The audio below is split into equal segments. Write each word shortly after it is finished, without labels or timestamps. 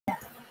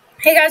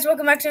Hey guys,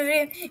 welcome back to the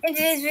video. In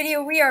today's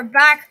video, we are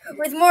back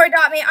with more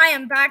Adopt Me. I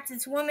am back.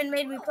 This woman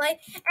made me play,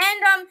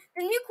 and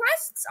the new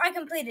quests I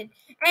completed.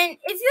 And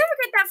if you ever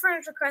get that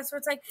furniture quest where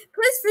it's like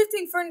place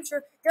 15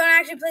 furniture, don't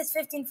actually place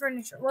 15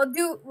 furniture. Well,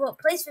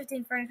 place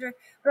 15 furniture,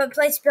 but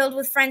place build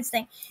with friends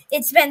thing.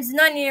 It spends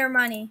none of your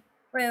money.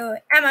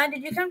 Wait. Emma,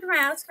 did you come to my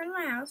house? Come to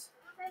my house.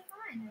 Okay,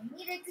 fine. I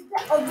needed to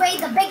get away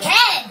the big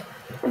head.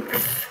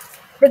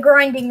 The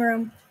grinding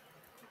room.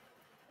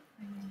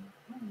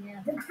 Oh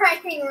yeah, the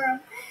grinding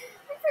room.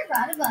 I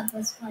forgot about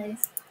this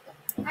place.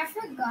 I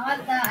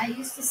forgot that I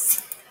used to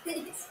say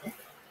this.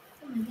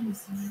 Oh my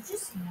goodness, you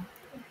just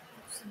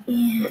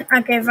Yeah.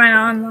 Okay, fine.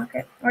 I'll unlock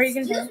it. Or you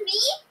can Excuse tell. me?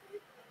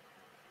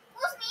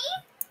 Excuse me?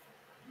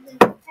 The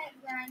pet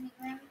grinding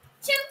room.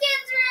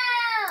 Chimkin's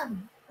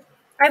room!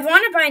 I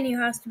want to buy a new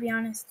house, to be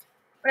honest,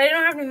 but I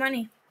don't have any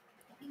money.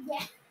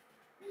 Yeah.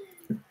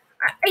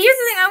 Here's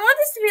the thing. I want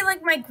this to be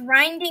like my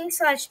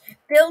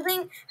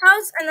grinding/building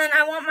house, and then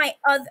I want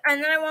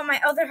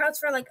my other house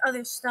for like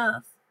other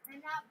stuff. I'm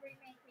not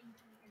remaking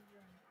Chimkin's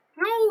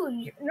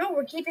room. No,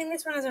 we're keeping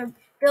this one as our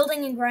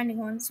building and grinding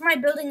one. It's my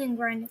building and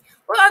grinding.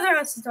 What other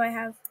houses do I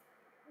have?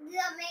 The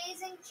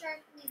amazing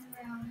Chimkin's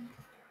room.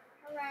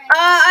 Alright.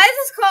 I have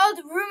this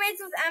called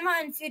Roommates with Emma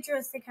and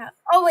Futuristic House.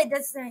 Oh wait,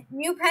 that's the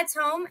New Pets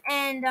Home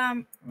and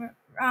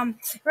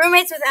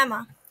Roommates with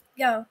Emma.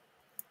 Go.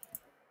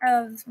 I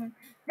love this one.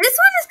 This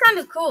one is kind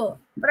of cool,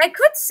 but I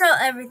could sell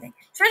everything.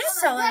 Should I just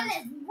sell it?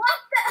 What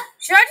the?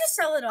 Should I just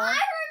sell it all? I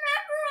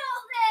remember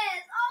all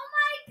this. Oh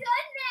my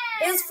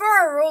goodness. It was for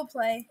a role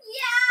play.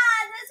 Yeah,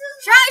 this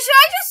is. Should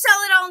I just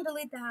sell it all and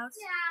delete the house?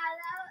 Yeah,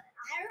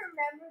 I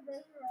remember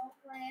this role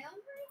play. Oh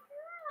my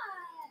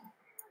god.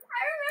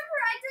 I remember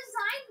I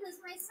designed this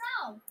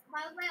myself.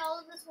 By the way, all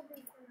of this will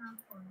be for now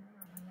for me,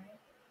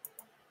 right?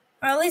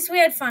 Or at least we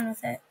had fun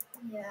with it.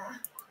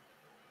 Yeah.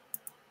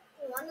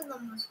 One of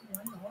them was $1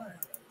 at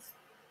least.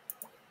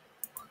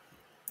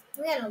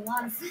 We had a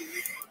lot of fun.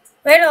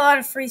 We had a lot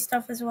of free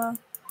stuff as well.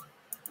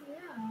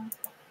 Yeah.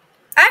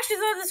 I actually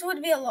thought this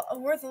would be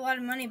worth a lot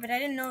of money, but I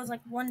didn't know it was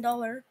like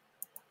 $1.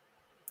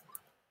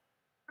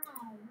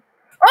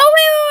 Oh,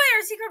 wait,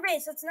 our secret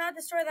base. Let's not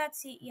destroy that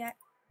seat yet.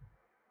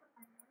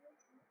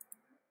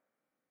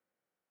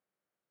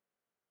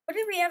 What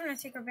did we have in our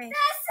secret base? The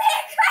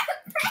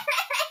secret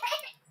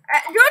base!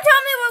 Don't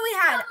tell me what we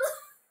had.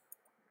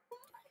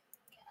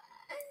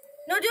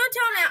 No, don't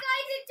tell me. I'm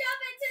going to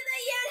jump into the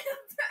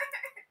universe.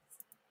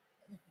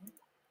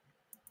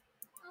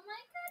 Oh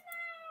my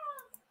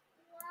goodness.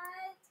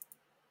 What?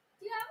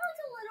 Do you have like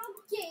a little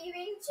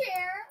gaming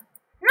chair?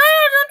 No,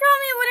 don't tell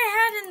me what I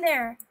had in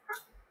there.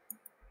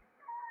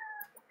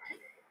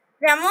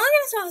 Yeah, I'm only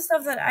going to sell the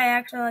stuff that I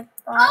actually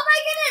bought. Oh my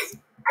goodness.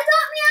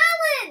 Adopt Me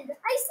Island.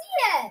 I see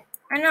it.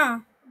 I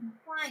know.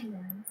 Fine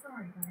then.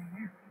 Sorry, but I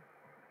know.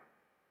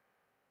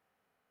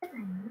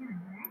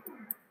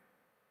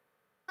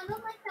 I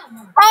don't like that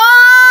one.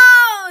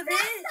 Oh,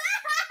 this.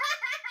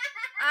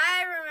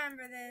 I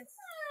remember this.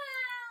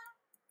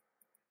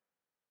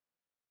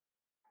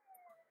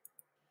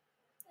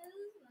 This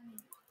is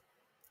funny.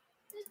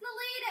 Just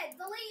delete it.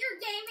 Delete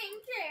your gaming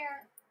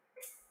chair.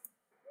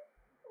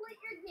 Delete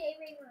your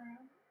gaming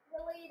room.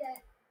 Delete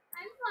it.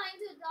 I'm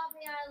flying to Adopt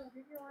Me Island.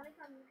 If you want to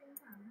come, you can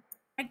come.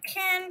 I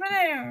can, but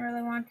I don't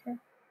really want to.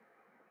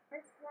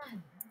 It's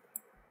fun.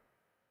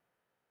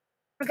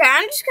 Okay,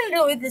 I'm just going to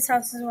delete this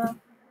house as well.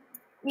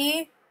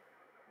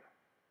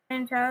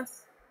 And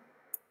house.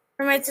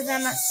 Roommates with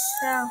Emma.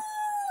 Sell.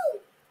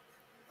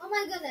 Oh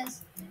my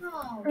goodness.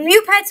 No.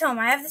 New Pets Home.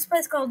 I have this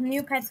place called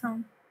New Pets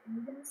Home.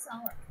 I'm going to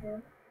sell it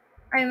too.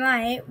 I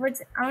might.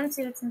 I want to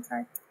see what's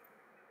inside.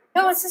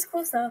 No, what's this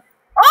cool stuff?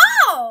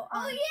 Oh!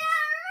 Oh yeah,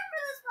 I remember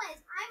this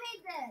place. I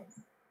made this.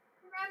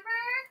 Remember?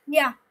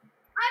 Yeah.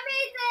 I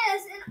made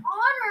this in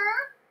honor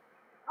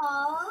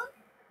of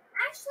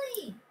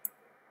Ashley.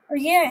 Oh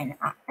yeah,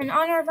 in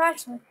honor of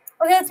Ashley.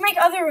 Okay, let's make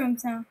other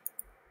rooms now.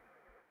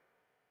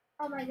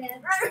 Oh my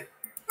goodness. I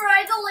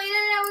deleted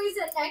it and we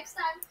said next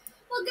time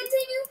we'll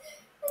continue.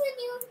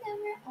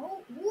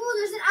 Oh, ooh,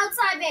 there's an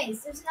outside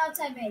base. There's an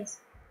outside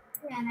base.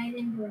 Yeah, and I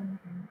didn't do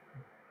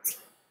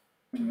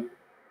anything.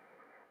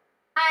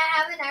 I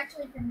haven't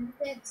actually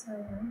finished it, so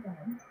I'm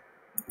done.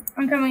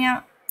 I'm coming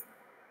out.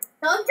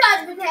 Don't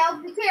judge,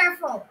 Mateo. Be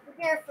careful. Be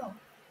careful.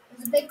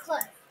 There's a big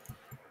cliff.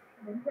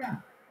 Good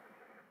job.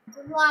 It's a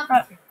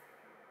lava.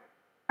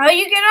 How do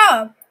you get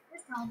up?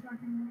 Just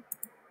teleporting.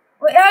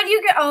 Wait, how do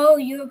you get? Oh,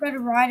 you got to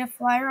ride a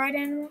fly ride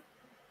animal.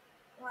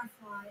 Or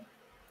fly.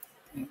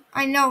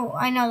 I know.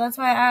 That's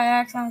why I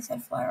accidentally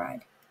said fly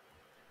ride.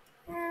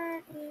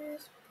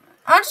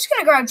 I'm just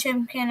gonna grab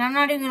Chimkin. I'm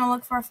not even gonna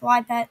look for a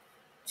fly pet.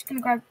 I'm just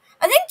gonna grab.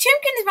 I think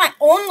Chimkin is my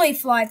only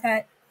fly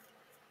pet.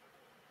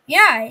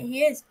 Yeah,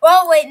 he is.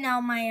 Well, wait,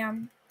 no, my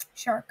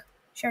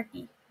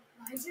Sharky.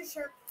 Why is your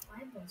shark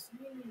flyable? You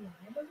mean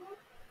reliable?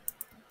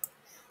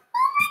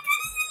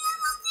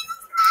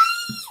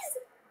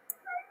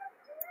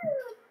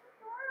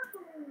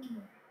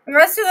 The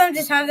rest of them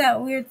just have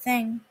that weird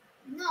thing.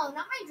 No, not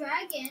my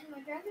dragon. My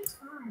dragon's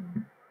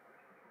fine.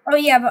 Oh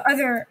yeah, but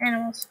other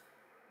animals.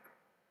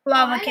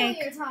 lava I know cake.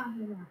 what you're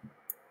talking about.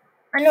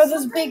 I know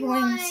those Something big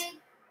wings. like,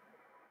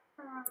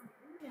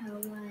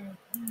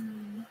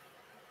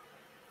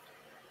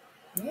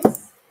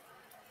 this?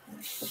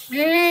 It's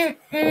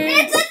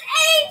an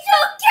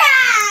angel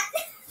cat!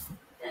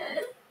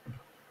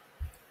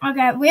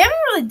 Okay, we haven't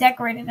really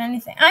decorated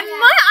anything. I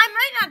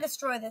might not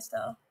destroy this though.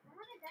 I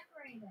want to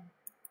decorate it.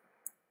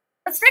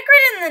 Let's decorate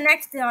it in the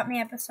next Dot Me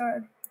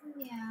episode.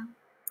 Yeah.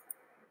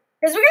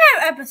 Because we're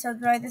gonna have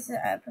episodes, right? This is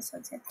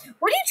episode 6.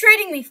 What are you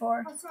trading me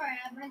for? Oh, sorry,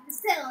 I meant to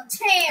sit on a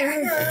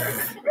chair.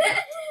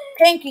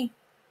 Pinky.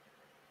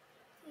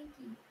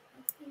 Pinky.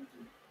 That's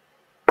pinky.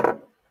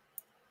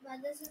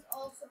 But this is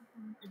also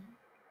pinky.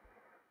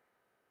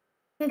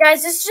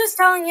 Guys, this is just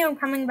telling you I'm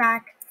coming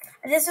back.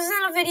 This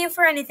wasn't a video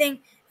for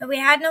anything, but we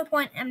had no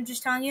point. I'm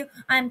just telling you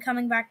I'm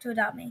coming back to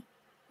Adopt Me.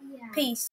 Yeah. Peace.